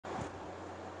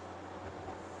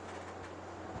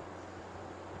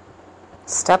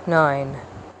Step 9.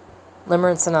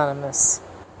 Limerents Anonymous.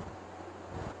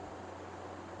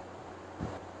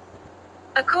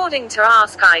 According to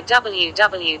AskI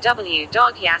www.yask.ai.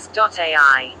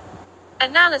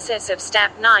 Analysis of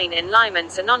Step 9 in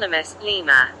Limerents Anonymous,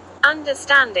 LimA.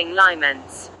 Understanding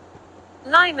Limerents.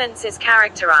 Limerents is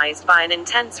characterized by an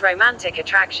intense romantic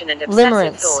attraction and obsessive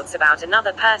Limerents. thoughts about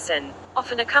another person,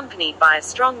 often accompanied by a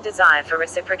strong desire for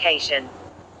reciprocation.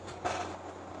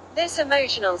 This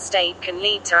emotional state can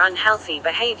lead to unhealthy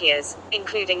behaviors,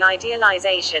 including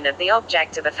idealization of the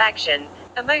object of affection,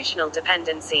 emotional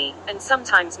dependency, and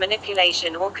sometimes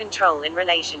manipulation or control in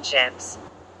relationships.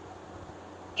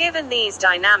 Given these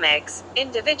dynamics,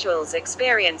 individuals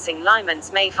experiencing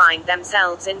limerents may find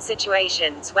themselves in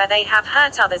situations where they have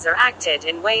hurt others or acted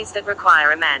in ways that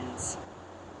require amends.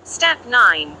 Step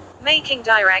 9. Making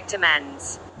direct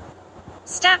amends.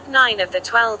 Step 9 of the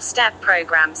 12-step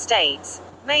program states,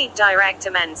 "Make direct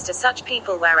amends to such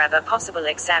people wherever possible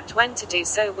except when to do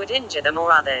so would injure them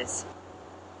or others."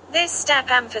 This step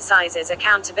emphasizes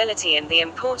accountability and the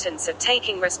importance of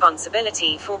taking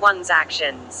responsibility for one's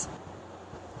actions.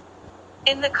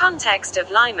 In the context of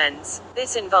limerents,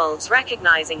 this involves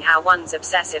recognizing how one's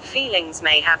obsessive feelings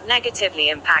may have negatively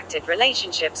impacted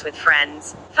relationships with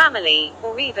friends, family,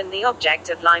 or even the object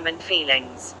of limerent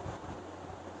feelings.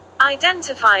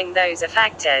 Identifying those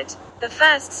affected. The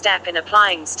first step in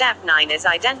applying Step 9 is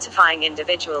identifying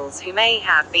individuals who may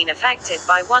have been affected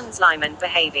by one's limerent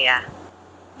behavior.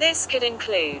 This could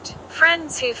include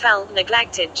friends who felt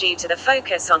neglected due to the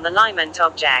focus on the limerent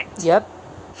object. Yep.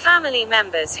 Family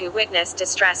members who witnessed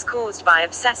distress caused by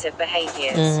obsessive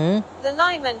behaviors. The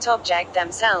limerent object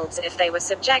themselves if they were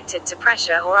subjected to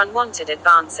pressure or unwanted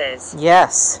advances.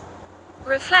 Yes.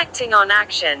 Reflecting on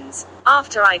actions.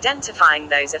 After identifying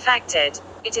those affected,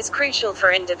 it is crucial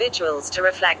for individuals to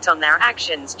reflect on their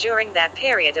actions during their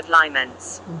period of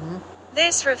limerents.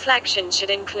 This reflection should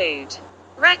include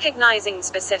recognizing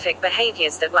specific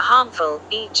behaviors that were harmful,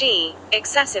 e.g.,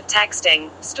 excessive texting,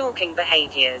 stalking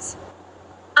behaviors.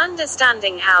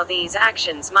 Understanding how these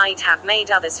actions might have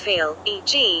made others feel,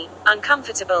 e.g.,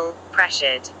 uncomfortable,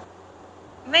 pressured.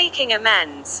 Making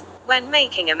amends. When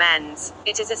making amends,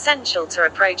 it is essential to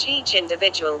approach each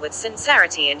individual with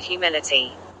sincerity and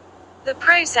humility. The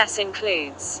process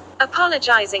includes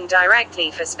apologizing directly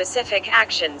for specific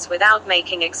actions without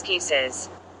making excuses,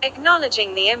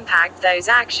 acknowledging the impact those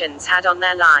actions had on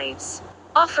their lives,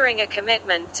 offering a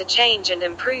commitment to change and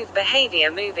improve behavior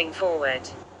moving forward.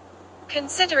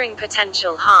 Considering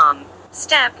potential harm.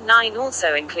 Step 9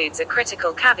 also includes a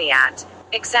critical caveat,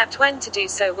 except when to do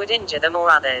so would injure them or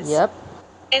others. Yep.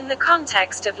 In the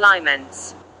context of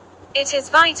limerents, it is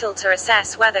vital to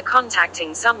assess whether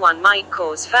contacting someone might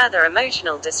cause further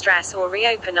emotional distress or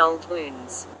reopen old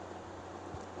wounds.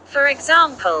 For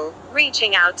example,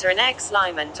 reaching out to an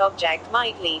ex-limerent object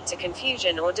might lead to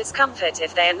confusion or discomfort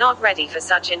if they are not ready for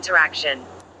such interaction.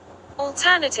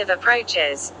 Alternative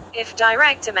approaches. If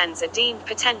direct amends are deemed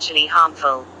potentially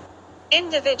harmful,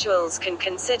 individuals can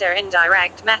consider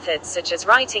indirect methods such as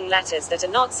writing letters that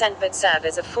are not sent but serve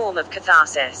as a form of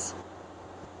catharsis.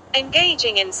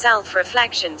 Engaging in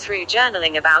self-reflection through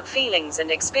journaling about feelings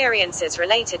and experiences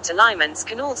related to limerents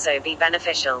can also be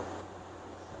beneficial.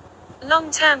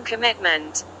 Long-term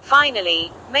commitment.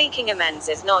 Finally, making amends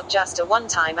is not just a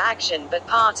one-time action but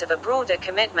part of a broader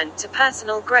commitment to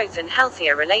personal growth and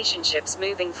healthier relationships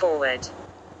moving forward.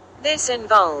 This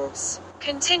involves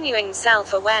continuing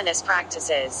self-awareness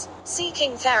practices,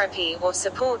 seeking therapy or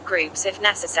support groups if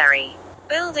necessary,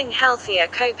 building healthier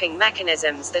coping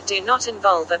mechanisms that do not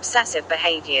involve obsessive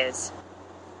behaviors.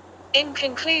 In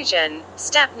conclusion,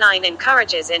 Step 9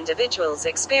 encourages individuals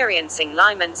experiencing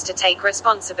limerents to take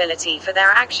responsibility for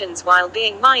their actions while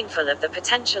being mindful of the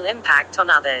potential impact on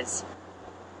others.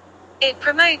 It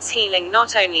promotes healing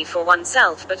not only for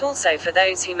oneself but also for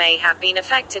those who may have been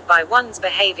affected by one's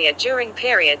behavior during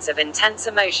periods of intense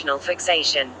emotional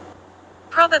fixation.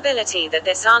 Probability that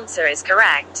this answer is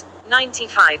correct,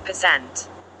 95%.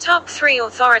 Top 3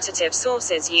 authoritative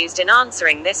sources used in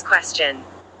answering this question.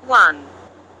 1.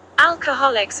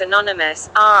 Alcoholics Anonymous,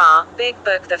 RR, Big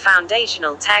Book. The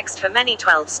foundational text for many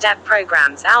 12-step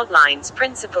programs outlines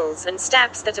principles and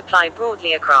steps that apply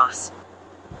broadly across.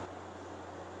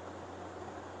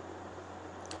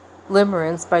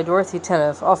 Limerents by Dorothy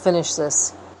Tenev. I'll finish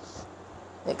this.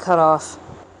 It cut off.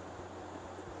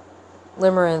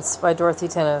 Limerents by Dorothy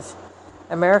Tenev.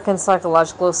 American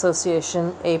Psychological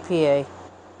Association, APA.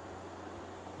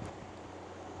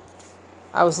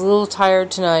 I was a little tired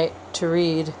tonight to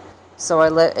read, so I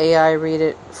let AI read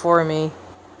it for me.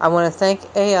 I want to thank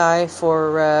AI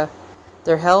for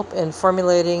their help in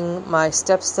formulating my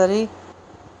step study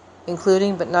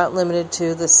including but not limited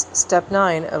to the Step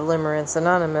 9 of Limerents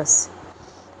Anonymous.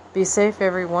 Be safe,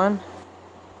 everyone.